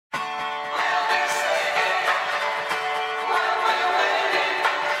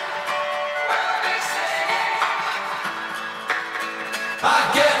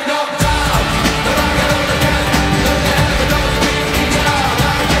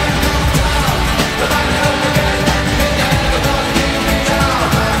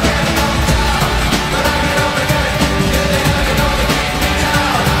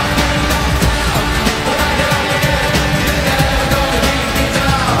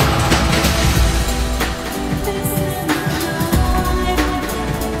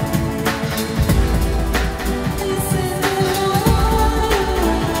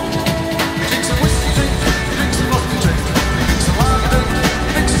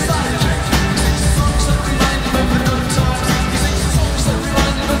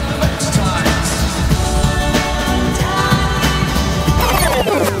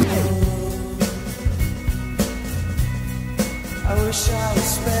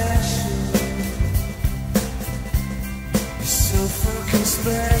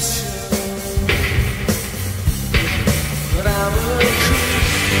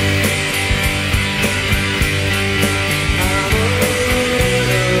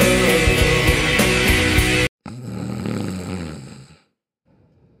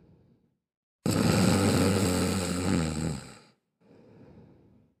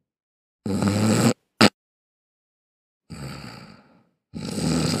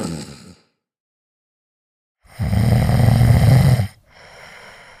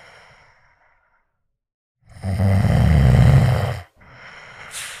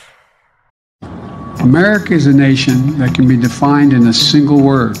America is a nation that can be defined in a single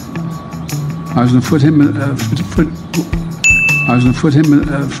word. I was going to put him.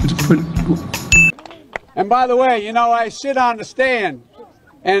 And by the way, you know, I sit on the stand,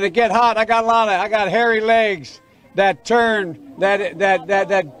 and it get hot. I got hairy legs that turn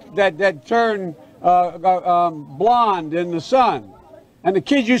turn blonde in the sun. And the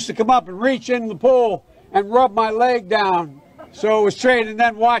kids used to come up and reach in the pool and rub my leg down so it was straight, and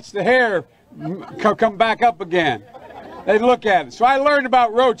then watch the hair come back up again. They look at it. So I learned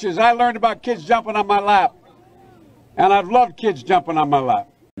about roaches. I learned about kids jumping on my lap. And I've loved kids jumping on my lap.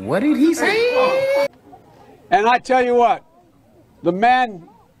 What did he say? And I tell you what, the men,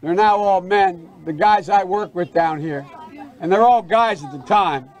 they're now all men, the guys I work with down here, and they're all guys at the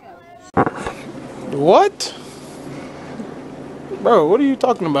time. What? Bro, what are you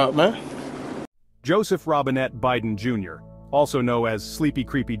talking about, man? Joseph Robinette Biden Jr., also known as Sleepy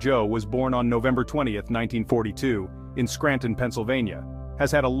Creepy Joe, was born on November 20th, 1942, in Scranton, Pennsylvania,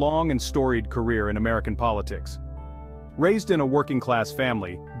 has had a long and storied career in American politics. Raised in a working-class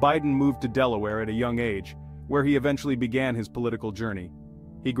family, Biden moved to Delaware at a young age, where he eventually began his political journey.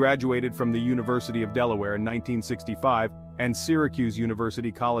 He graduated from the University of Delaware in 1965 and Syracuse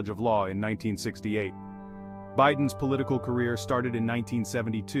University College of Law in 1968. Biden's political career started in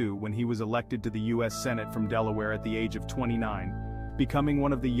 1972 when he was elected to the U.S. Senate from Delaware at the age of 29, becoming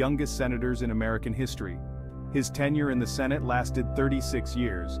one of the youngest senators in American history. His tenure in the Senate lasted 36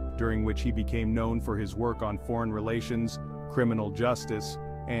 years, during which he became known for his work on foreign relations, criminal justice,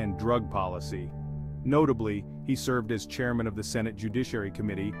 and drug policy. Notably, he served as chairman of the Senate Judiciary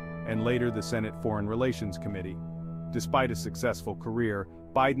Committee and later the Senate Foreign Relations Committee. Despite a successful career,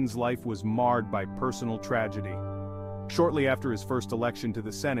 Biden's life was marred by personal tragedy. Shortly after his first election to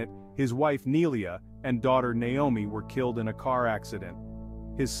the Senate, his wife Nelia and daughter Naomi were killed in a car accident.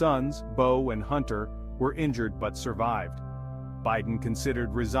 His sons, Beau and Hunter, were injured but survived. Biden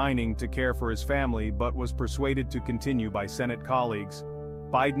considered resigning to care for his family but was persuaded to continue by Senate colleagues.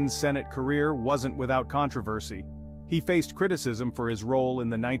 Biden's Senate career wasn't without controversy. He faced criticism for his role in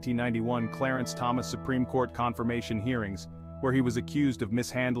the 1991 Clarence Thomas Supreme Court confirmation hearings, where he was accused of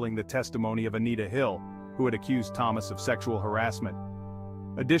mishandling the testimony of Anita Hill, who had accused Thomas of sexual harassment.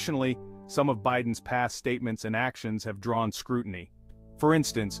 Additionally, some of Biden's past statements and actions have drawn scrutiny. For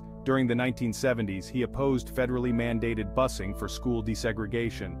instance, during the 1970s, he opposed federally mandated busing for school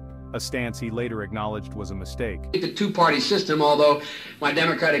desegregation, a stance he later acknowledged was a mistake. The two-party system, although my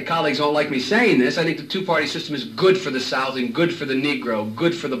Democratic colleagues don't like me saying this, I think the two-party system is good for the South and good for the Negro,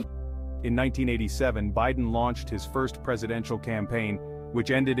 good for the... In 1987, Biden launched his first presidential campaign, which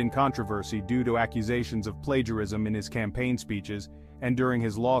ended in controversy due to accusations of plagiarism in his campaign speeches and during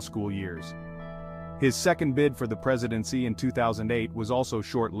his law school years. His second bid for the presidency in 2008 was also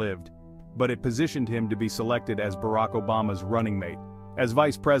short-lived, but it positioned him to be selected as Barack Obama's running mate. As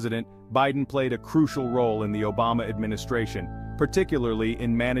vice president, Biden played a crucial role in the Obama administration, particularly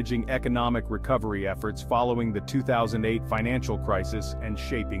in managing economic recovery efforts following the 2008 financial crisis and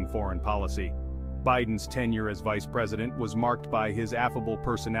shaping foreign policy. Biden's tenure as vice president was marked by his affable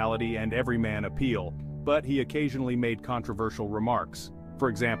personality and everyman appeal, but he occasionally made controversial remarks. For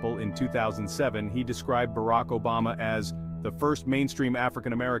example, in 2007, he described Barack Obama as the first mainstream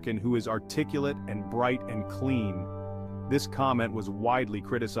African American who is articulate and bright and clean. This comment was widely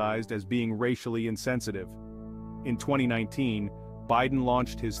criticized as being racially insensitive. In 2019, Biden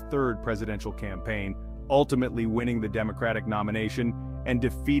launched his third presidential campaign, ultimately winning the Democratic nomination and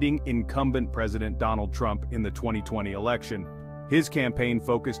defeating incumbent President Donald Trump in the 2020 election. His campaign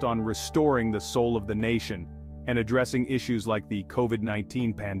focused on restoring the soul of the nation and addressing issues like the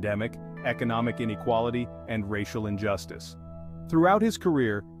COVID-19 pandemic, economic inequality, and racial injustice. Throughout his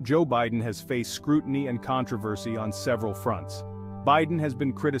career, Joe Biden has faced scrutiny and controversy on several fronts. Biden has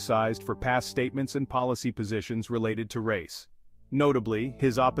been criticized for past statements and policy positions related to race. Notably,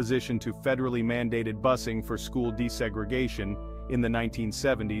 his opposition to federally mandated busing for school desegregation in the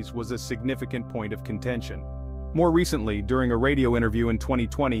 1970s was a significant point of contention. More recently, during a radio interview in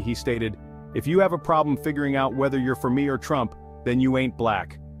 2020, he stated, "If you have a problem figuring out whether you're for me or Trump, "Then you ain't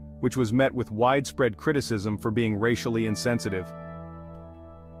black," which was met with widespread criticism for being racially insensitive.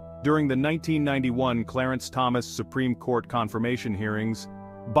 During the 1991 Clarence Thomas Supreme Court confirmation hearings,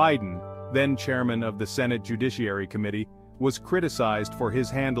 Biden, then chairman of the Senate Judiciary Committee, was criticized for his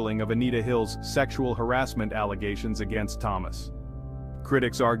handling of Anita Hill's sexual harassment allegations against Thomas.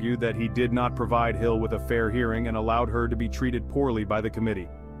 Critics argued that he did not provide Hill with a fair hearing and allowed her to be treated poorly by the committee.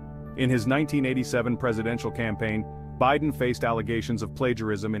 In his 1987 presidential campaign, Biden faced allegations of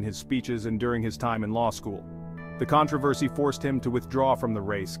plagiarism in his speeches and during his time in law school. The controversy forced him to withdraw from the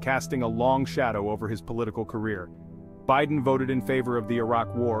race, casting a long shadow over his political career. Biden voted in favor of the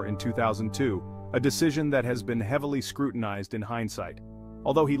Iraq War in 2002, a decision that has been heavily scrutinized in hindsight.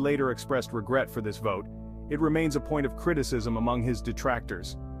 Although he later expressed regret for this vote, it remains a point of criticism among his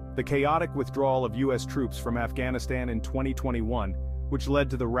detractors. The chaotic withdrawal of U.S. troops from Afghanistan in 2021, which led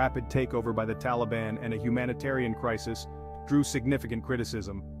to the rapid takeover by the Taliban and a humanitarian crisis, drew significant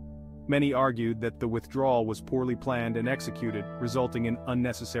criticism. Many argued that the withdrawal was poorly planned and executed, resulting in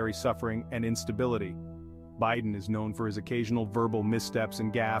unnecessary suffering and instability. Biden is known for his occasional verbal missteps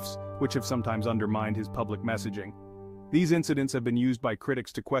and gaffes, which have sometimes undermined his public messaging. These incidents have been used by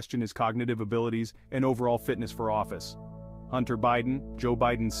critics to question his cognitive abilities and overall fitness for office. Hunter Biden, Joe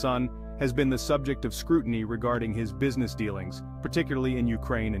Biden's son, has been the subject of scrutiny regarding his business dealings, particularly in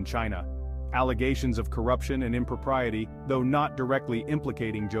Ukraine and China. Allegations of corruption and impropriety, though not directly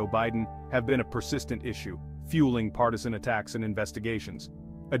implicating Joe Biden, have been a persistent issue, fueling partisan attacks and investigations.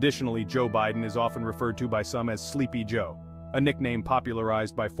 Additionally, Joe Biden is often referred to by some as Sleepy Joe, a nickname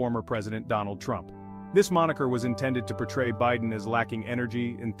popularized by former President Donald Trump. This moniker was intended to portray Biden as lacking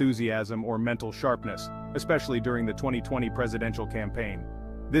energy, enthusiasm, or mental sharpness, especially during the 2020 presidential campaign.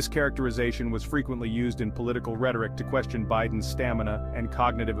 This characterization was frequently used in political rhetoric to question Biden's stamina and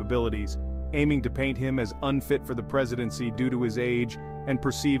cognitive abilities, aiming to paint him as unfit for the presidency due to his age and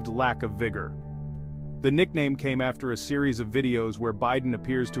perceived lack of vigor. The nickname came after a series of videos where Biden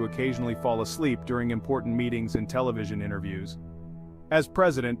appears to occasionally fall asleep during important meetings and television interviews. As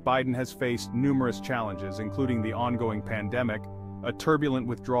president, Biden has faced numerous challenges, including the ongoing pandemic, a turbulent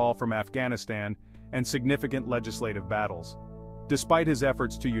withdrawal from Afghanistan, and significant legislative battles. Despite his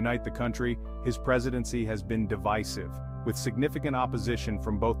efforts to unite the country, his presidency has been divisive, with significant opposition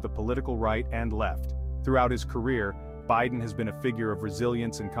from both the political right and left. Throughout his career, Biden has been a figure of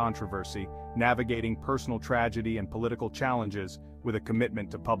resilience and controversy, navigating personal tragedy and political challenges with a commitment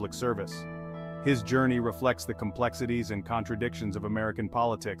to public service. His journey reflects the complexities and contradictions of American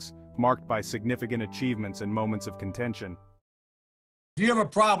politics, marked by significant achievements and moments of contention. If you have a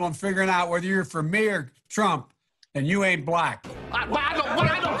problem figuring out whether you're for me or Trump, and you ain't black.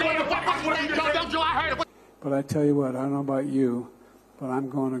 But I tell you what, I don't know about you, but I'm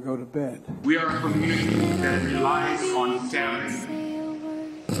going to go to bed. We are a community that relies on family,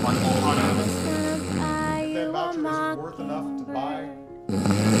 on honor. That voucher isn't worth enough to buy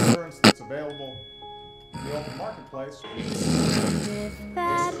insurance that's available in the open marketplace. If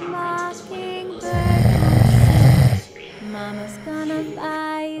that mockingbird, Mama's gonna buy